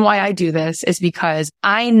reason why I do this is because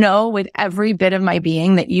I know with every bit of my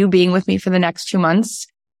being that you being with me for the next 2 months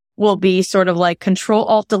will be sort of like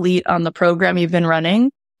Control-Alt-Delete on the program you've been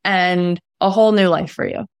running and a whole new life for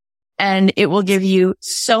you. And it will give you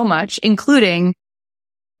so much, including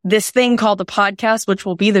this thing called the podcast, which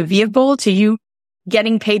will be the vehicle to you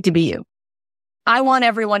getting paid to be you. I want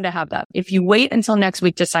everyone to have that. If you wait until next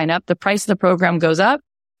week to sign up, the price of the program goes up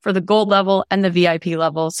for the gold level and the VIP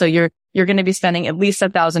level. So you're going to be spending at least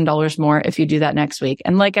 $1,000 more if you do that next week.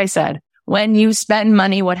 And like I said, when you spend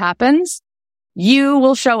money, what happens? You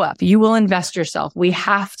will show up. You will invest yourself. We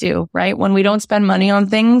have to, right? When we don't spend money on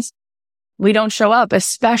things, we don't show up,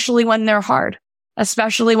 especially when they're hard,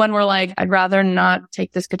 especially when we're like, I'd rather not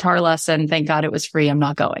take this guitar lesson. Thank God it was free. I'm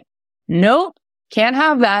not going. Nope. Can't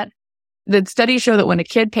have that. The studies show that when a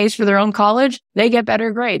kid pays for their own college, they get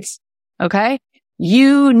better grades. Okay.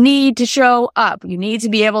 You need to show up. You need to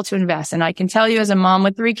be able to invest. And I can tell you as a mom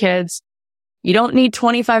with 3 kids, you don't need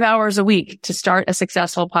 25 hours a week to start a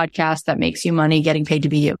successful podcast that makes you money getting paid to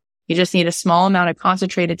be you. You just need a small amount of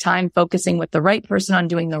concentrated time focusing with the right person on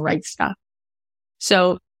doing the right stuff.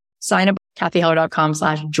 So sign up at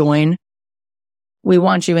kathyheller.com/join. We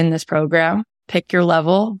want you in this program. Pick your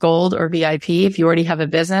level, gold or VIP. If you already have a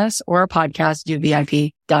business or a podcast, do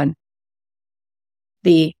VIP. Done.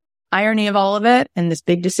 The irony of all of it and this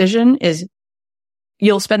big decision is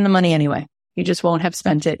you'll spend the money anyway. You just won't have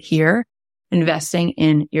spent it here investing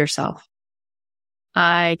in yourself.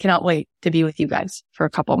 I cannot wait to be with you guys for a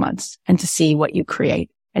couple months and to see what you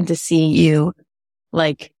create and to see you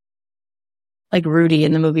like Rudy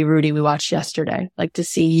in the movie Rudy we watched yesterday, like to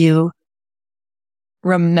see you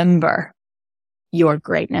remember your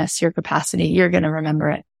greatness, your capacity. You're going to remember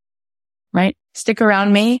it, right? Stick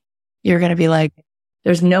around me. You're going to be like,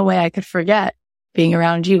 there's no way I could forget being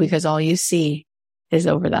around you because all you see is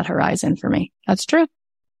over that horizon for me. That's true.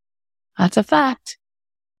 That's a fact.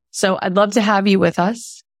 So I'd love to have you with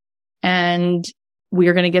us. And we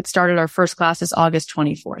are going to get started. Our first class is August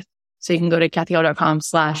 24th. So you can go to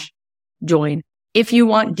kathyheller.com/join. If you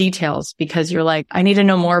want details, because you're like, I need to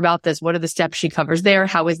know more about this. What are the steps she covers there?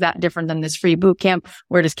 How is that different than this free boot camp?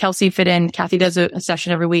 Where does Kelsey fit in? Kathy does a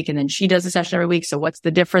session every week and then she does a session every week. So what's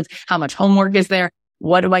the difference? How much homework is there?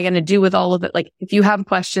 What am I going to do with all of it? Like, if you have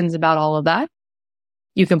questions about all of that,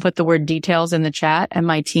 you can put the word details in the chat and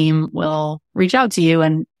my team will reach out to you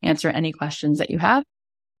and answer any questions that you have.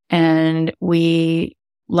 And we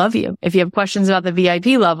love you. If you have questions about the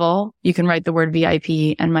VIP level, you can write the word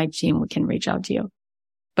VIP and my team can reach out to you.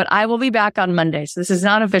 But I will be back on Monday. So this is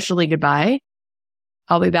not officially goodbye.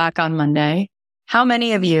 I'll be back on Monday. How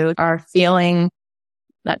many of you are feeling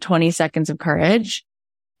that 20 seconds of courage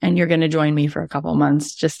and you're going to join me for a couple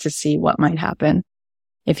months just to see what might happen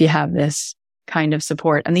if you have this kind of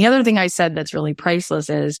support? And the other thing I said that's really priceless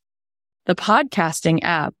is the podcasting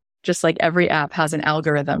app, just like every app, has an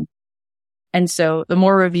algorithm. And so the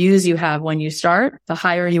more reviews you have when you start, the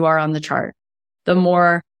higher you are on the chart. The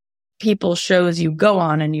more people shows you go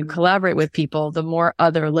on and you collaborate with people, the more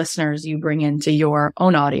other listeners you bring into your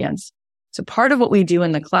own audience. So part of what we do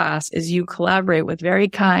in the class is you collaborate with very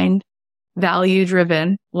kind,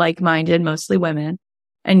 value-driven, like-minded, mostly women,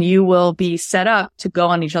 and you will be set up to go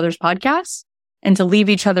on each other's podcasts and to leave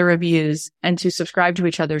each other reviews and to subscribe to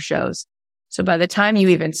each other's shows. So by the time you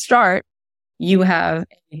even start, you have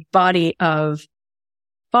a body of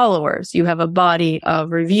followers, you have a body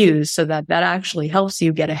of reviews so that actually helps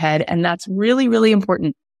you get ahead. And that's really, really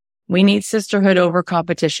important. We need sisterhood over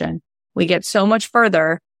competition. We get so much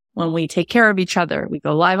further when we take care of each other. We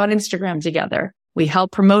go live on Instagram together. We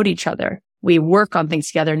help promote each other. We work on things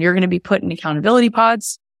together, and you're going to be put in accountability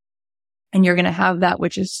pods and you're going to have that,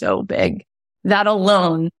 which is so big. That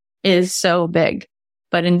alone is so big.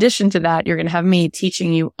 But in addition to that, you're going to have me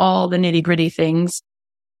teaching you all the nitty-gritty things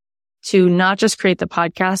to not just create the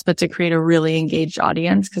podcast, but to create a really engaged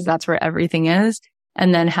audience, because that's where everything is.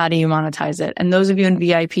 And then how do you monetize it? And those of you in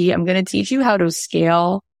VIP, I'm going to teach you how to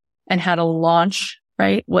scale and how to launch,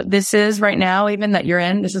 right? What this is right now, even that you're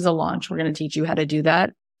in, this is a launch. We're going to teach you how to do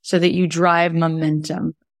that so that you drive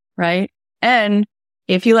momentum, right? And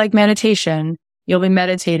if you like meditation, you'll be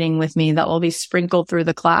meditating with me that will be sprinkled through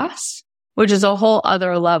the class, which is a whole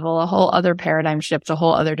other level, a whole other paradigm shift, a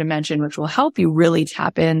whole other dimension, which will help you really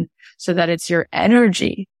tap in so that it's your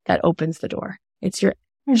energy that opens the door. It's your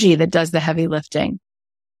energy that does the heavy lifting,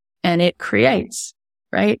 and it creates,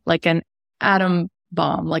 right? Like an atom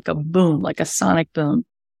bomb, like a boom, like a sonic boom,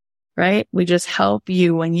 right? We just help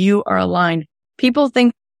you when you are aligned. People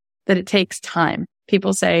think that it takes time.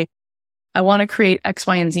 People say, I want to create X,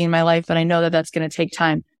 Y, and Z in my life, but I know that that's going to take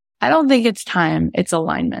time. I don't think it's time. It's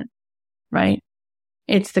alignment. Right?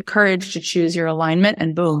 It's the courage to choose your alignment,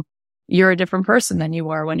 and boom, you're a different person than you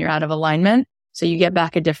were when you're out of alignment. So you get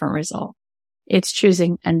back a different result. It's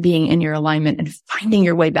choosing and being in your alignment and finding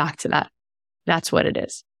your way back to that. That's what it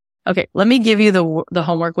is. Okay, let me give you the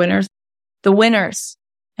homework winners. The winners.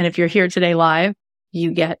 And if you're here today live,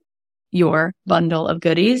 you get your bundle of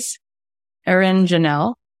goodies. Erin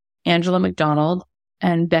Janelle, Angela McDonald,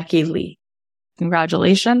 and Becky Lee.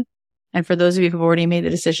 Congratulations. And for those of you who've already made the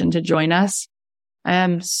decision to join us, I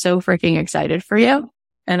am so freaking excited for you.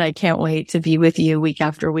 And I can't wait to be with you week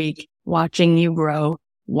after week, watching you grow,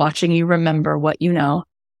 watching you remember what you know,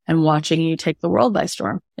 and watching you take the world by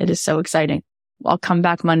storm. It is so exciting. I'll come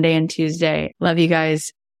back Monday and Tuesday. Love you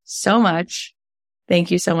guys so much.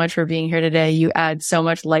 Thank you so much for being here today. You add so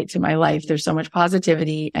much light to my life. There's so much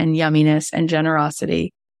positivity and yumminess and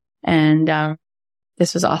generosity. And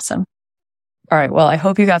this was awesome. All right. Well, I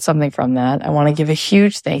hope you got something from that. I want to give a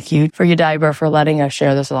huge thank you for Yadaiba for letting us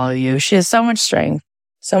share this with all of you. She has so much strength,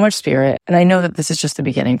 so much spirit. And I know that this is just the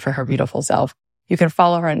beginning for her beautiful self. You can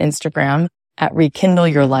follow her on Instagram at Rekindle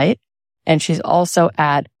Your Light. And she's also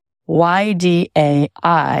at YDAIBER.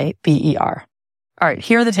 All right.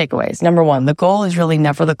 Here are the takeaways. Number one, the goal is really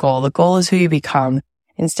never the goal. The goal is who you become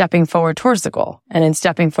in stepping forward towards the goal. And in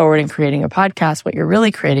stepping forward and creating a podcast, what you're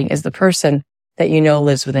really creating is the person that you know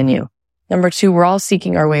lives within you. Number two, we're all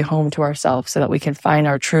seeking our way home to ourselves so that we can find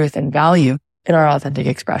our truth and value in our authentic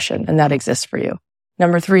expression. And that exists for you.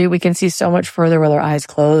 Number three, we can see so much further with our eyes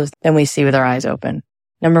closed than we see with our eyes open.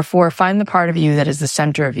 Number four, find the part of you that is the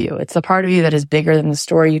center of you. It's the part of you that is bigger than the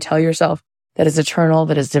story you tell yourself, that is eternal,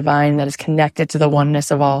 that is divine, that is connected to the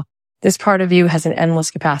oneness of all. This part of you has an endless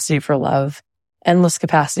capacity for love, endless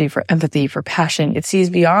capacity for empathy, for passion. It sees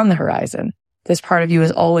beyond the horizon. This part of you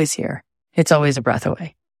is always here. It's always a breath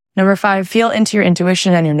away. Number five, feel into your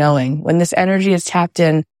intuition and your knowing. When this energy is tapped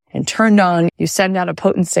in and turned on, you send out a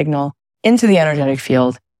potent signal into the energetic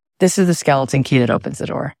field. This is the skeleton key that opens the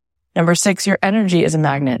door. Number six, your energy is a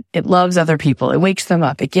magnet. It loves other people. It wakes them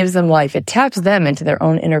up. It gives them life. It taps them into their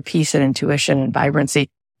own inner peace and intuition and vibrancy.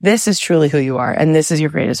 This is truly who you are, and this is your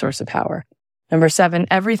greatest source of power. Number seven,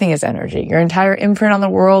 everything is energy. Your entire imprint on the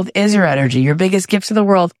world is your energy. Your biggest gift to the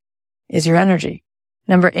world is your energy.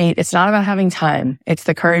 Number eight, it's not about having time. It's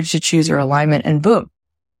the courage to choose your alignment, and boom,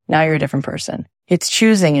 now you're a different person. It's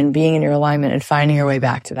choosing and being in your alignment and finding your way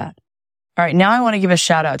back to that. All right, now I want to give a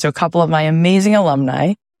shout out to a couple of my amazing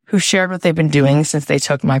alumni who shared what they've been doing since they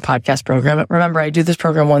took my podcast program. Remember, I do this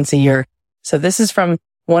program once a year. So this is from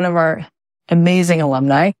one of our amazing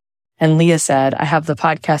alumni. And Leah said, I have the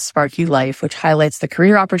podcast Spark You Life, which highlights the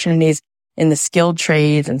career opportunities in the skilled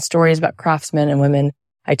trades and stories about craftsmen and women.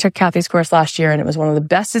 I took Kathy's course last year, and it was one of the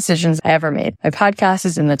best decisions I ever made. My podcast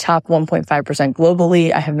is in the top 1.5%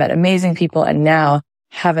 globally. I have met amazing people and now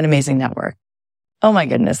have an amazing network. Oh my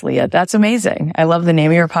goodness, Leah, that's amazing. I love the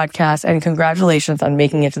name of your podcast, and congratulations on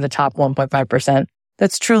making it to the top 1.5%.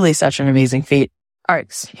 That's truly such an amazing feat. All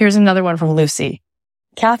right, here's another one from Lucy.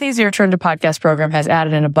 Kathy's Your Turn to Podcast program has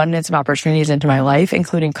added an abundance of opportunities into my life,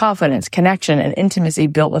 including confidence, connection, and intimacy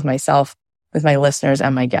built with myself, with my listeners,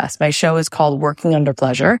 and my guests. My show is called Working Under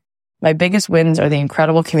Pleasure. My biggest wins are the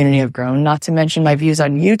incredible community I've grown, not to mention my views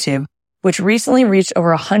on YouTube, which recently reached over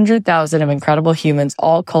 100,000 of incredible humans,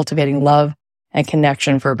 all cultivating love and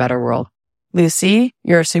connection for a better world. Lucy,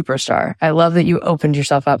 you're a superstar. I love that you opened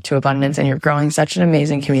yourself up to abundance and you're growing such an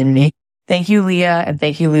amazing community. Thank you, Leah, and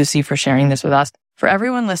thank you, Lucy, for sharing this with us. For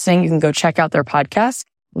everyone listening, you can go check out their podcast.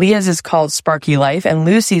 Leah's is called Spark You Life, and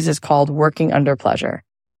Lucy's is called Working Under Pleasure.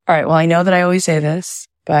 All right, well, I know that I always say this,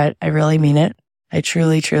 but I really mean it. I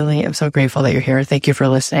truly, truly am so grateful that you're here. Thank you for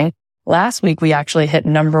listening. Last week, we actually hit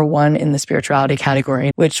number 1 in the spirituality category,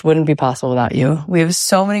 which wouldn't be possible without you. We have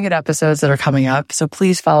so many good episodes that are coming up, so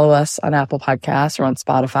please follow us on Apple Podcasts or on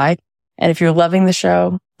Spotify. And if you're loving the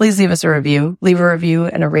show, please leave us a review. Leave a review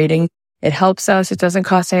and a rating. It helps us. It doesn't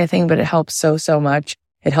cost anything, but it helps so, so much.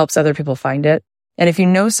 It helps other people find it. And if you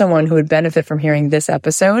know someone who would benefit from hearing this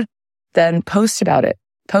episode, then post about it.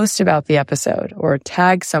 Post about the episode or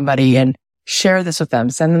tag somebody and share this with them.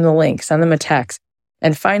 Send them the link. Send them a text.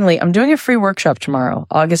 And finally, I'm doing a free workshop tomorrow,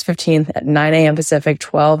 August 15th at 9 a.m. Pacific,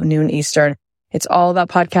 12 noon Eastern. It's all about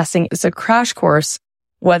podcasting. It's a crash course.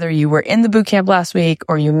 Whether you were in the bootcamp last week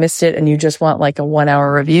or you missed it and you just want like a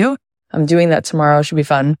 1-hour review, I'm doing that tomorrow. It should be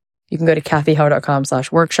fun. You can go to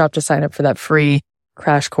kathyheller.com/workshop to sign up for that free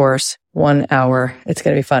crash course, 1 hour. It's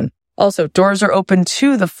going to be fun. Also, doors are open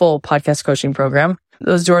to the full podcast coaching program.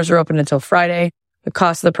 Those doors are open until Friday. The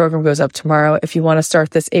cost of the program goes up tomorrow. If you want to start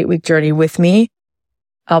this 8-week journey with me,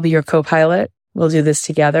 I'll be your co-pilot. We'll do this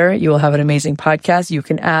together. You will have an amazing podcast. You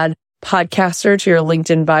can add podcaster to your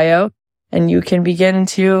LinkedIn bio and you can begin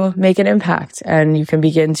to make an impact, and you can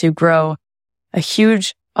begin to grow a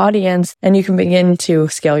huge audience, and you can begin to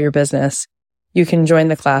scale your business. You can join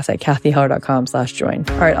the class at kathyheller.com/join.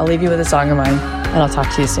 All right, I'll leave you with a song of mine, and I'll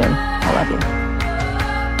talk to you soon. I love you.